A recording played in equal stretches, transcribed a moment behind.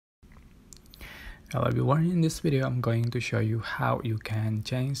Hello everyone, in this video I'm going to show you how you can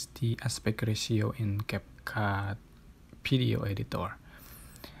change the aspect ratio in CapCut video editor.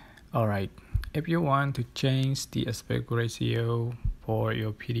 Alright, if you want to change the aspect ratio for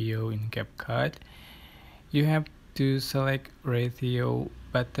your video in CapCut, you have to select ratio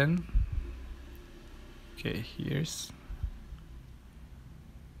button. Okay,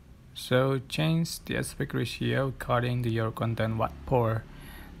 so change the aspect ratio according to your content what for.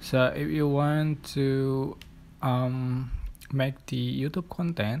 So if you want to make the YouTube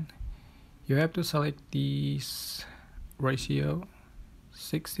content, you have to select this ratio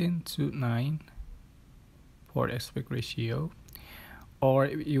 16:9 for aspect ratio. Or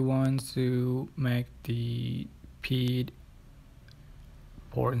if you want to make the feed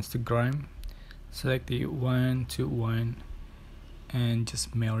for Instagram, select the 1:1 and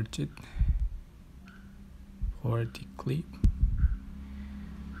just merge it for the clip.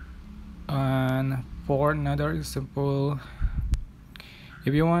 And for another example,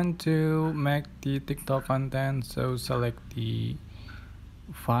 if you want to make the TikTok content, so select the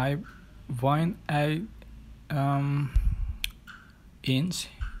 5.8 inch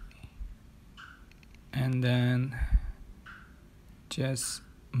and then just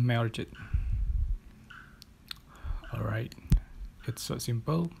merge it. Alright, it's so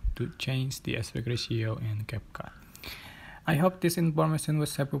simple to change the aspect ratio in CapCut. I hope this information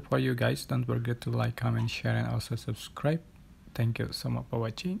was helpful for you guys. Don't forget to like, comment, share, and also subscribe. Thank you so much for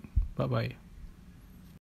watching. Bye bye.